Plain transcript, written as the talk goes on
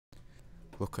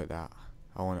Look at that.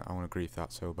 I wanna grief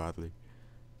that so badly.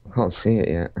 I can't see it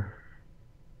yet.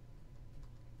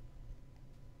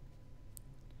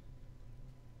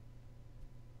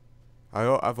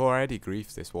 I've already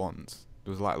griefed this once.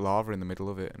 There was like lava in the middle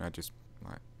of it, and I just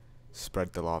like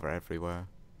spread the lava everywhere.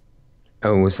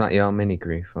 Oh, was that your mini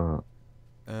grief or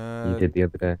you Uh, did the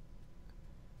other day? it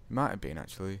might have been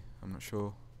actually. I'm not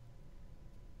sure.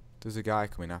 There's a guy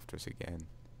coming after us again.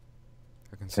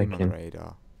 I can see him Take on the him.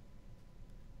 radar.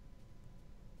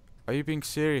 Are you being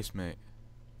serious, mate?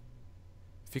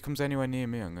 If he comes anywhere near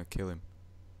me, I'm gonna kill him.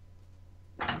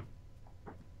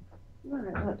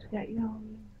 Right, let's get your.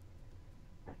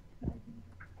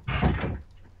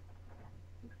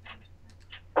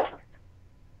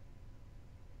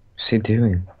 What's he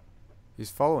doing?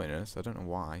 He's following us. I don't know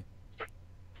why.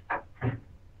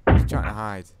 He's trying to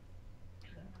hide.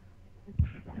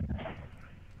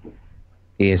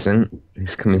 He isn't. He's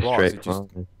He coming was. straight for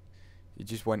me. He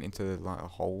just went into like a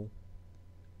hole.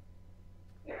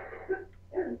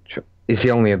 He's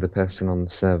the only other person on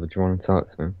the server. Do you want to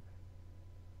talk to him?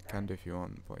 Can do if you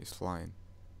want, but he's flying.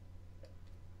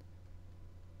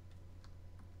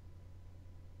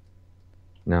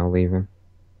 No, leave him.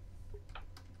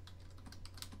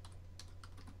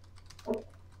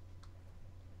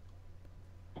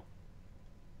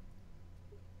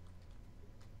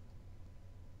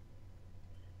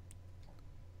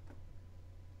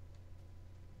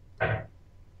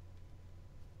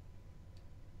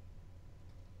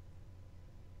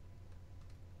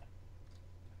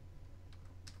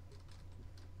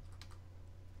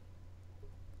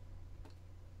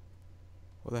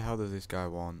 What the hell does this guy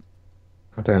want?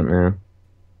 I don't know.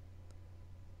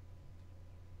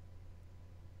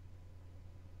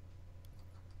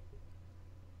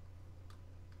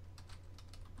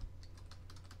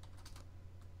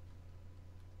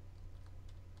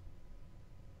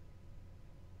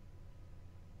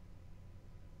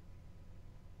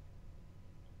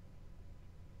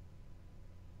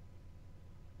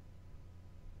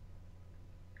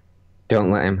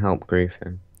 Don't let him help grief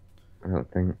him. I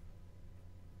don't think.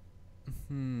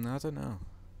 I don't know.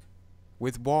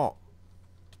 With what?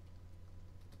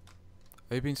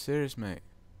 Are you being serious, mate?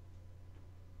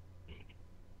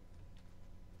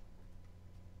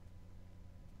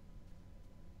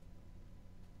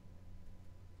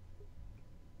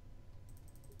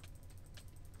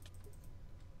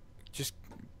 Just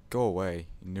go away,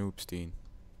 you noobstein.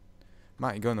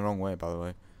 Matt, you're going the wrong way, by the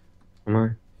way. Am I?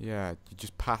 Yeah, you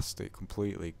just passed it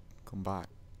completely. Come back.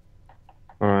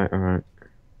 Alright, alright.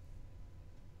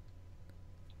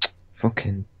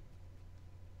 Fucking.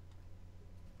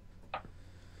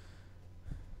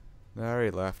 There,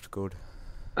 he left. Good.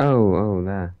 Oh,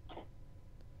 there.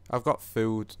 I've got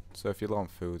food, so if you're low on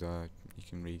food, you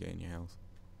can regain your health.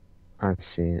 I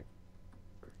see it.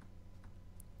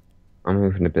 I'm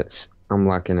moving a bit. I'm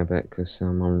lagging a bit because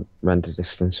I'm on render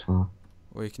distance 4.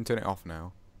 Well, you can turn it off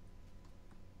now.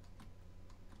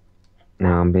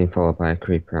 Now I'm being followed by a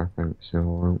creeper, I think, so I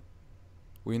won't.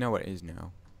 We know what it is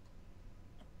now.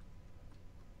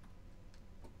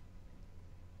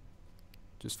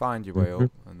 Just find your way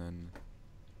up, and then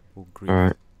we'll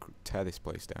Alright. tear this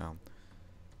place down.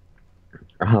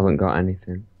 I haven't got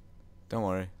anything. Don't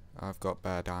worry, I've got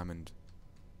bare diamond.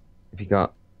 Have you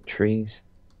got trees?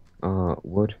 Or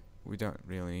wood? We don't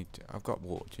really need to. I've got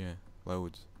wood, yeah,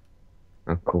 loads.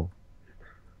 Oh, cool.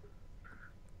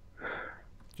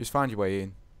 Just find your way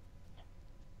in.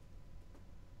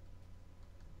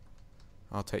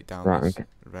 I'll take down Right, this okay.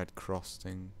 red cross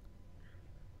thing.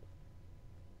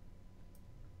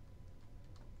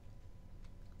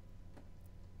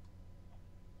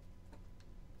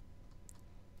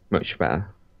 Much better.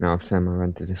 Now I've turned my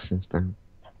render distance down.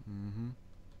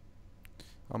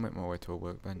 I'll make my way to a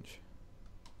workbench.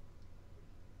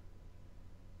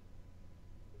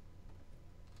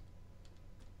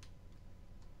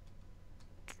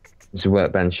 There's a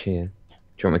workbench here. Do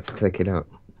you want me to click it up?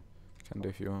 Can do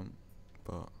if you want,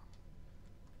 but...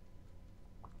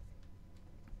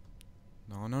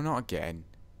 No, not again.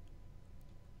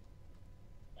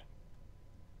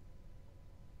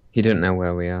 He doesn't know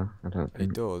where we are, I don't He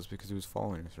think. does, because he was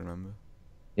following us, remember?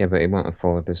 Yeah, but he won't have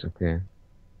followed us up here.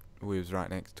 We was right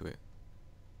next to it.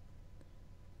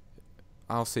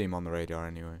 I'll see him on the radar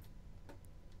anyway.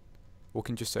 We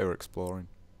can just say we're exploring.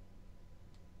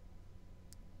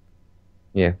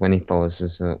 Yeah, when he follows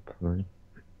us up, right?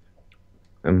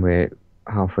 And we're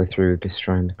halfway through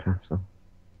destroying the castle.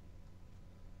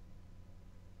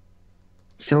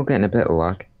 Still getting a bit of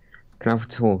lag. Can I have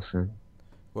a tool, son?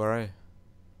 Where are you?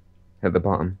 At the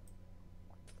bottom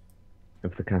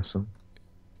of the castle.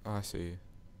 Oh, I see you.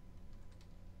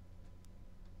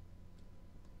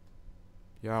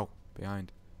 Yo,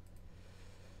 behind.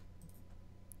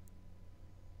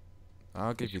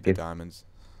 I'll give Just you the give- diamonds.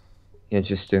 Yeah,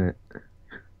 just do it.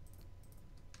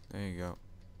 There you go.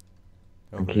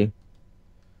 Thank Over you. here.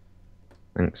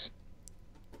 Thanks.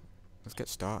 Let's get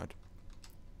started.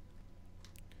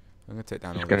 I'm gonna take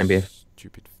down It's all gonna be a these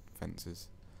stupid fences.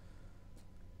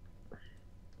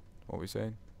 What were we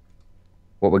saying?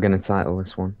 what we're gonna title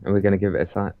this one. Are we gonna give it a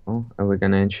title? Are we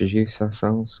gonna introduce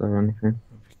ourselves or anything?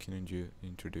 We can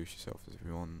introduce yourself if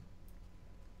you want.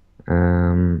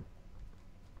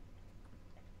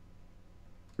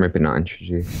 Maybe not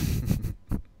introduce.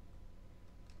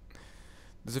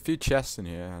 There's a few chests in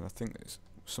here, and I think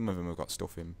some of them have got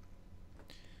stuff in.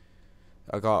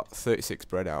 I got 36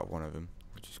 bread out of one of them,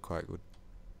 which is quite good.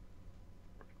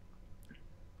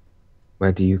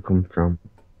 Where do you come from?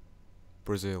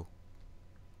 Brazil.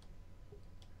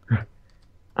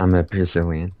 I'm a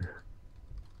Brazilian.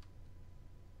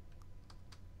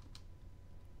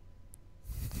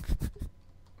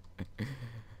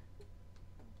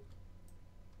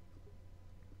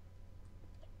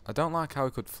 I don't like how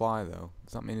he could fly though.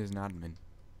 Does that mean he's an admin?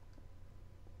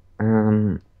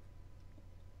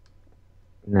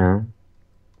 No.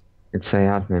 It'd say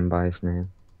admin by his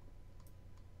name.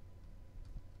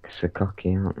 'Cause they're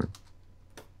cocky, aren't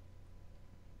they?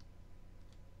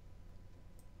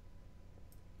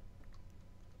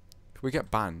 If we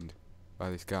get banned by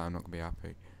this guy, I'm not gonna be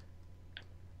happy.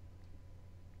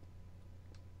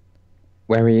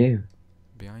 Where are you?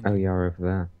 Behind Oh, you. you're over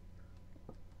there.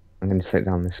 I'm gonna take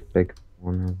down this big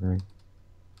one over here.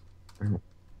 Oh.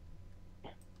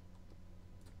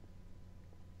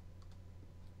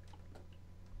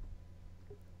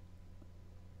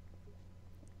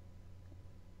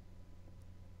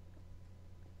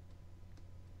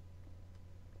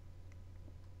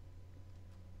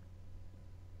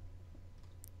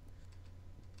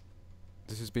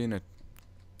 This has been a.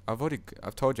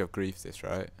 I've told you I've griefed this,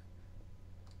 right?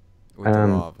 With the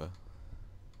lava.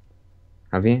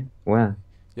 Have you? Where?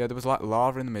 Yeah, there was like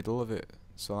lava in the middle of it,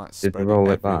 so like Did they spread roll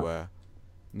it it back? everywhere.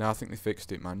 No, I think they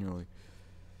fixed it manually.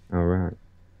 Oh, right.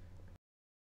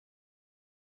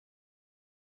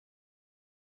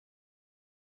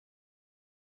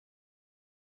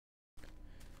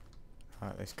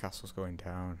 Right, this castle's going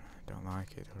down. I don't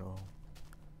like it at all.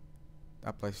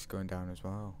 That place is going down as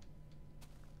well.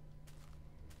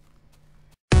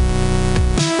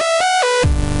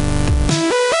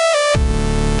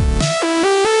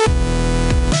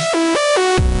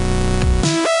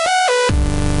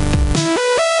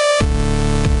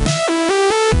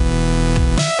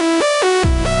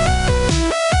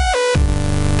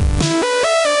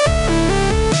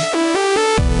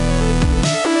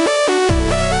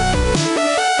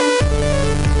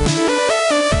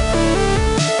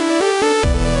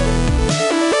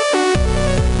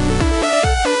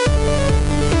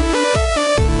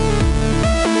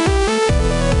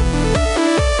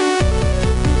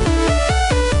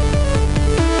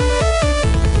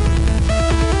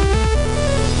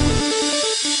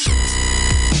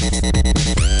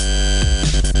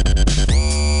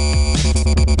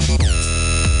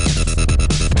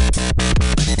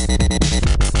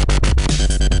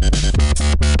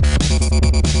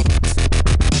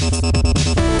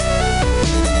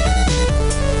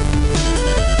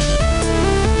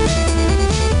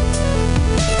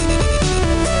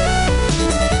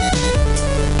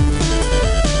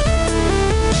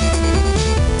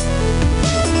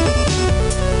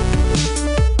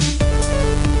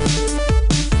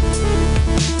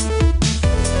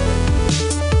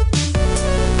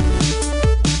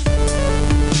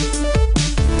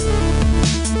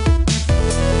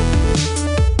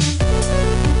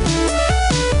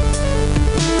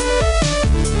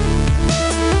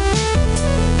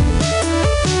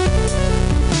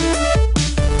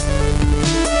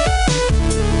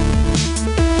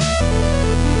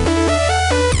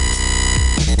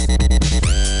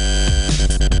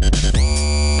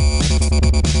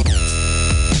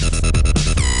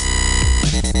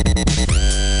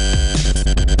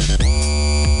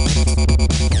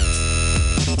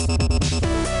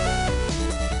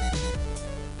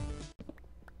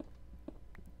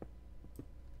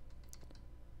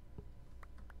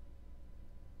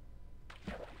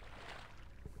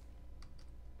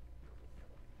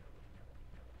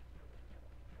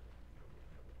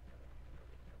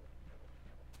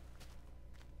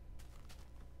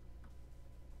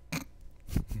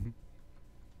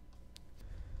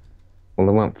 Well,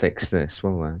 they won't fix this,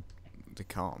 will they? They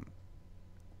can't.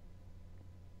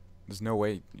 There's no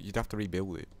way. You'd have to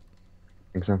rebuild it.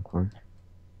 Exactly.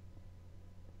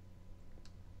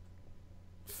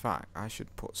 fact, I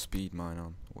should put speed mine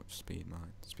on. Which speed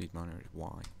mine? Speed miner is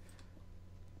Y.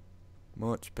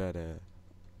 Much better.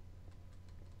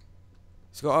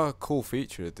 It's got a cool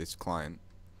feature of this client.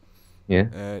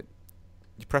 Yeah.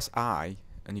 You press I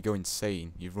and you go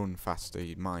insane. You run faster,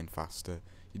 you mine faster,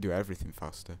 you do everything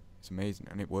faster. It's amazing,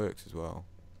 and it works as well.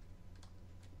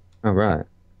 Oh, right.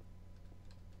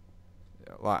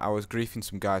 Like, I was griefing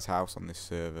some guy's house on this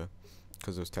server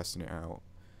because I was testing it out,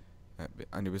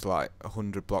 and it was like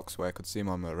 100 blocks away. I could see him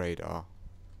on my radar.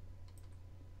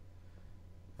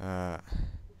 And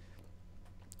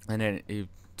then he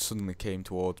suddenly came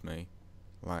towards me,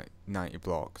 like 90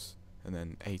 blocks, and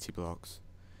then 80 blocks,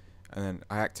 and then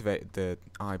I activated the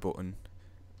I button,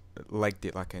 legged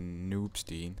it like a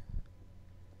noobstein,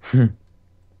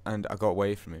 and I got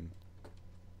away from him.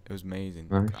 It was amazing.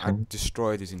 Nice. I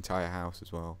destroyed his entire house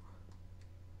as well.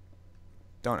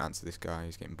 Don't answer this guy,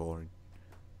 he's getting boring.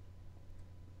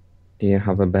 Do you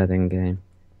have a betting game?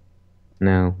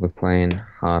 No, we're playing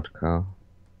hardcore.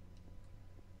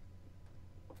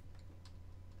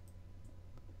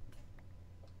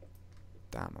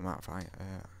 Damn, I'm out of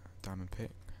diamond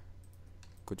pick.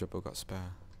 Good job I got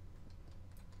spare.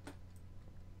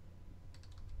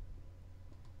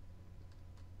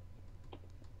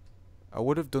 I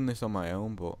would have done this on my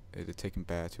own, but it had taken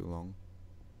Bear too long.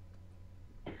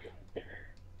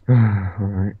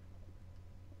 Alright.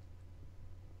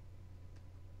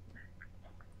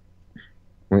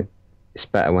 It's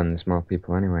better when there's more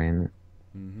people anyway, isn't it?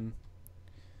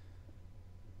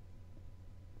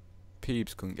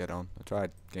 Peebs couldn't get on. I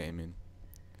tried getting him in.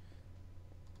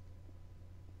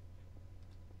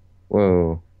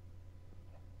 Whoa.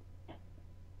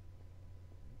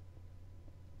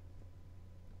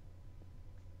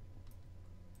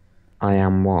 I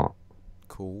am what?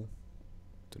 Cool.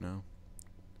 Dunno.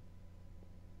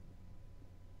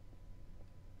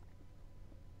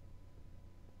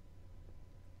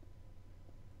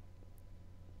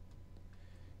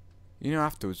 You know,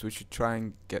 afterwards we should try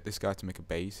and get this guy to make a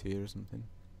base here or something.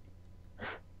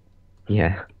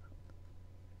 Yeah.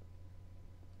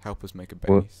 Help us make a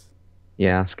Well, base.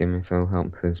 Yeah, ask him if he'll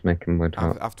help us make him wood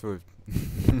hut. After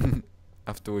we've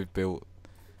after we've built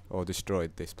or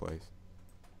destroyed this place.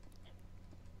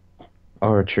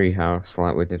 Or a tree house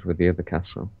like we did with the other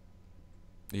castle.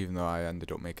 Even though I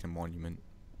ended up making a monument.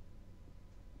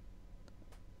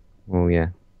 Well, yeah.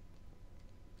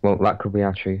 Well, that could be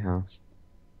our tree house.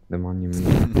 The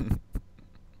monument.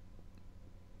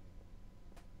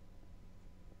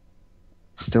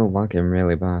 Still lagging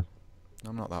really bad.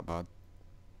 I'm not that bad.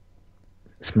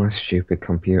 It's my stupid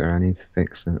computer, I need to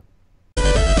fix it.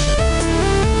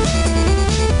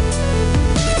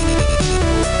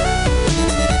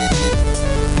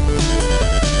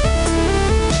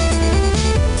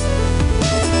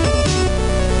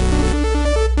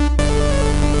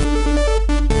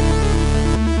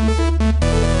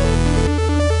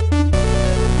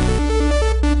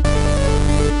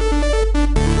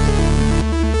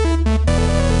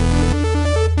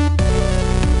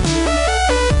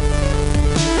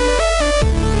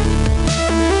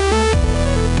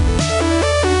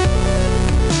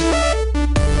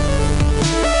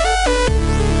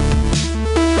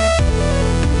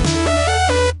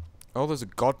 Oh, there's a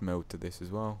god mode to this as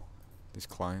well. This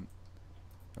client.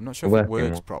 I'm not sure if it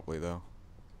works properly though.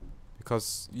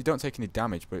 Because you don't take any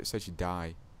damage, but it says you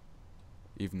die.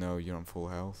 Even though you're on full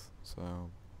health. So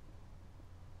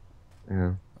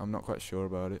Yeah, I'm not quite sure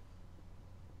about it.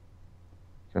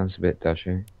 sounds a bit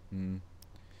dodgy. And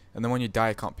then when you die,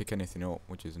 I can't pick anything up,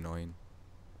 which is annoying.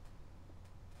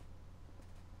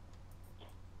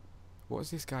 What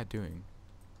is this guy doing?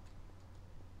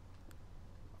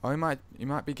 Oh, he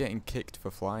might be getting kicked for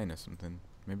flying or something.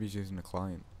 Maybe he's using a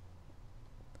client.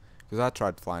 Because I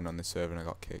tried flying on this server and I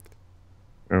got kicked.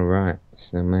 Alright,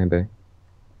 so maybe.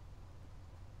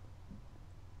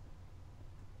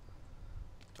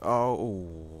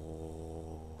 Oh,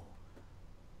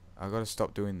 I gotta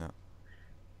stop doing that.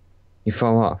 You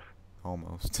fall off?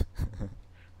 Almost.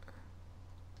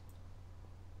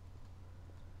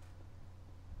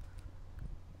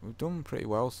 We've done pretty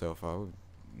well so far. We've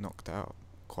knocked out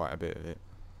quite a bit of it.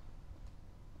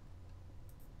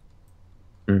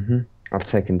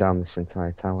 I've taken down this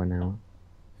entire tower now.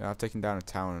 Yeah, I've taken down a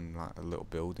town and like a little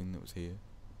building that was here.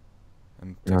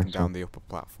 And taken Nice down one. the upper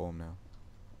platform now.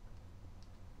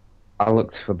 I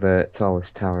looked for the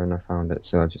tallest tower and I found it,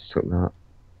 so I just took that.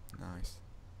 Nice.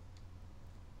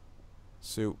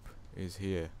 Soup is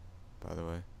here, by the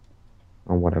way.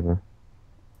 Or whatever.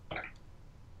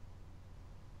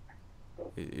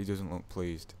 He doesn't look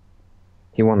pleased.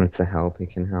 He wanted to help, he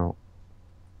can help.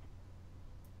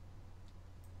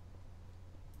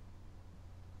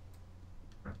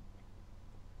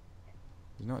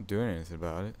 He's not doing anything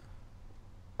about it.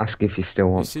 Ask if he still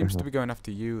He wants to seems to help. be going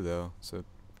after you though, so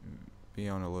be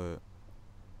on alert.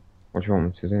 What do you want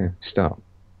me to do? Stop?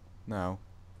 No,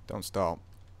 don't stop.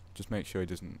 Just make sure he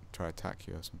doesn't try to attack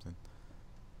you or something.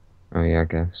 Oh yeah, I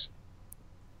guess.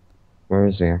 Where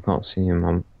is he? I can't see him.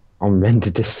 I'm on render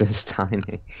distance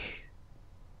tiny.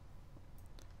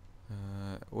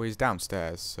 Well, he's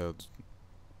downstairs, so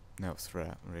no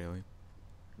threat really.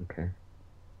 Okay.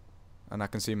 And I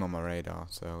can see him on my radar,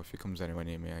 so if he comes anywhere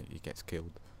near me, he gets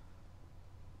killed.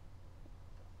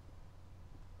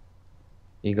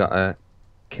 You got a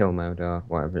kill mode or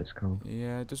whatever it's called.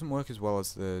 Yeah, it doesn't work as well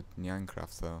as the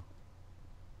Burncraft though.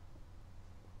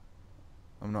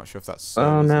 I'm not sure if that's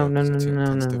Oh servers no though, no 'cause no it no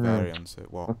tends no to no! vary on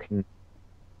what. Fucking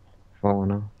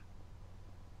falling off.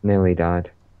 Nearly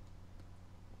died.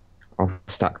 I'll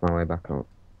stack my way back up.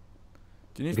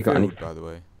 Do you need Have you got any food, by the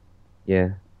way?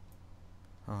 Yeah.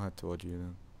 I'll head towards you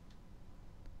then.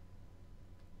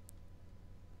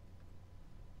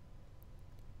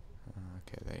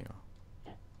 Okay, there you are.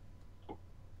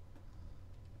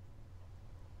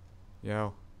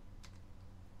 Yo.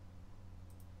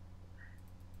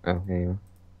 Oh, here you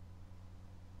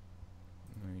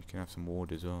You can have some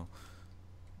wood as well.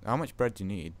 How much bread do you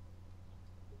need?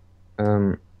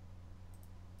 are.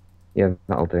 Yeah,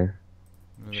 that'll do.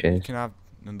 You Cheers. can have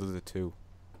another 2.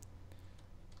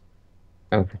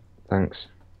 Oh, thanks.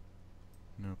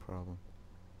 No problem.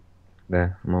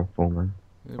 There, I'm on full man.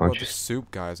 Well, the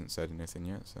soup guy hasn't said anything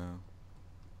yet, so...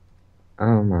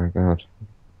 Oh my god.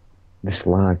 This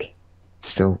lag.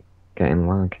 Still getting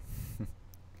lag.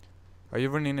 Are you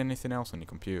running anything else on your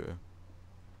computer?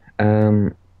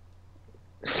 Skype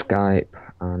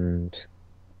and...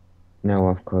 No,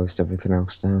 I've closed everything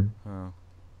else down. Oh.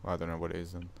 Well, I don't know what it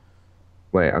is then.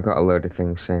 Wait, I got a load of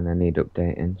things saying I need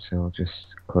updating, so I'll just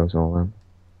close all them.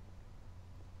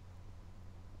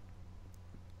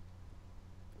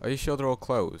 Are you sure they're all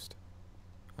closed?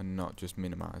 And not just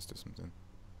minimized or something?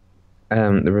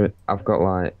 I've got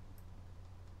like...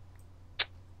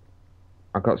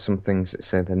 I've got some things that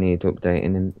say they need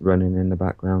updating and running in the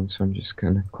background, so I'm just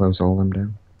gonna close all them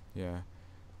down. Yeah.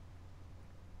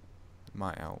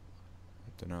 Might help.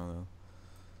 I don't know though.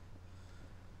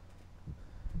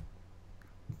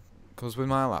 Because with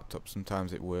my laptop,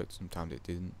 sometimes it worked, sometimes it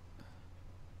didn't.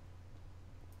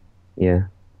 Yeah,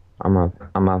 I'm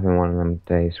having one of them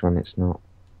days when it's not.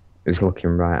 It's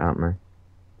looking right at me.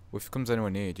 Well, if he comes anywhere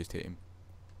near you, just hit him.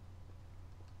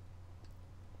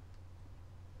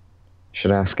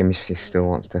 Should I ask him if he still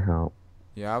wants to help?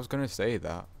 Yeah, I was gonna say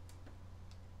that.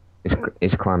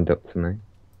 He's climbed up to me.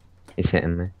 He's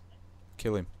hitting me.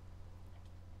 Kill him.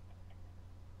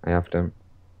 I have done.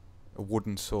 A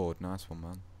wooden sword, nice one,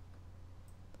 man.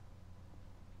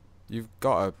 You've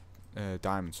got a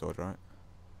diamond sword, right?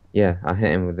 Yeah, I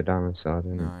hit him with the diamond sword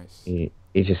and Nice. he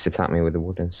just attacked me with a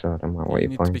wooden sword. I'm like, what are You you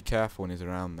need playing? to be careful when he's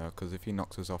around though, because if he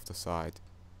knocks us off the side,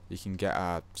 he can get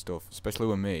our stuff, especially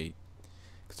with me.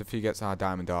 Because if he gets our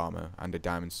diamond armor and a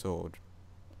diamond sword,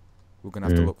 we're gonna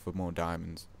have to look for more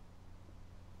diamonds.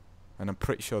 And I'm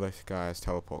pretty sure this guy has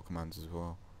teleport commands as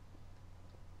well.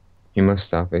 He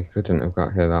must have. He couldn't have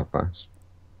got here that fast.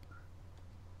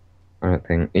 I don't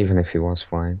think, even if he was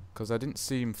flying. Because I didn't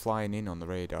see him flying in on the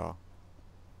radar.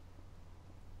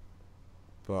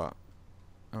 But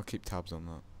I'll keep tabs on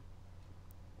that.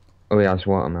 Oh, he has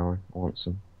watermelon. I want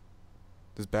some.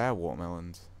 There's bare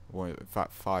watermelons. Well, in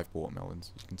fact, 5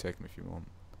 watermelons. You can take them if you want.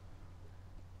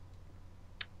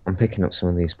 I'm picking up some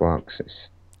of these blocks. It's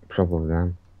probably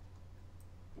them.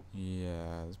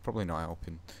 Yeah, it's probably not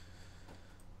helping.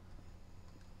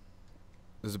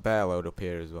 There's a bear load up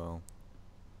here as well.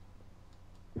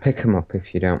 Pick them up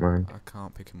if you don't mind. I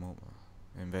can't pick them up.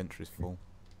 My inventory's full.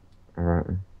 Alright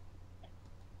then.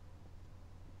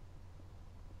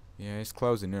 Yeah, he's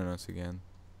closing in on us again.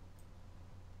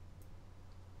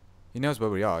 He knows where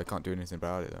we are. He can't do anything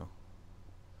about it though.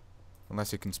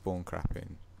 Unless he can spawn crap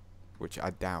in, which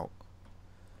I doubt.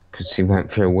 Because he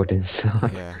went for a wooden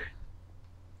sword. Yeah.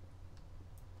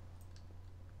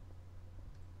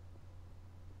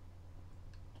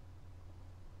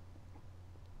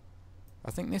 I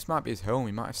think this might be his home.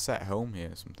 He might have set home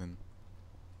here or something.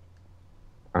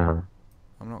 I'm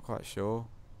not quite sure.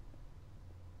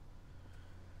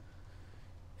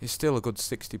 He's still a good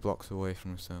 60 blocks away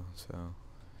from us though, so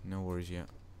no worries yet.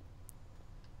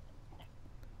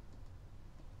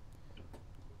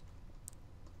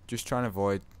 Just trying to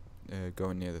avoid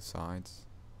going near the sides.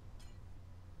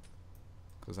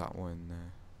 Because that one...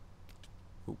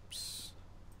 oops.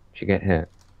 Did you get hit?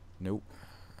 Nope.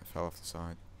 I fell off the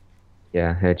side.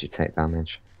 Yeah, I heard you take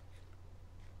damage.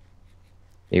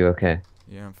 Are you okay?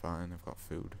 Yeah, I'm fine. I've got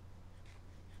food.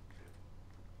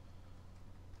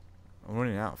 I'm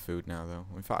running out of food now, though.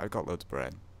 In fact, I've got loads of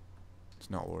bread. It's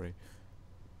not a worry.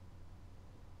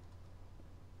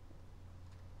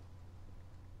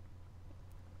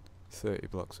 "30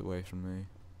 blocks away from me.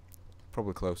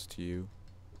 Probably close to you."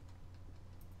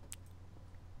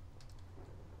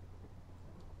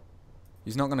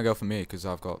 He's not going to go for me because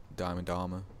I've got diamond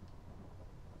armor.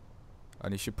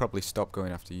 And he should probably stop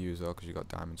going after you as well because you got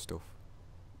diamond stuff.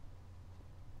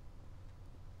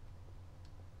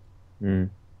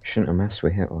 Shouldn't have messed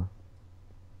with Hitler.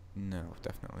 No,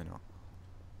 definitely not.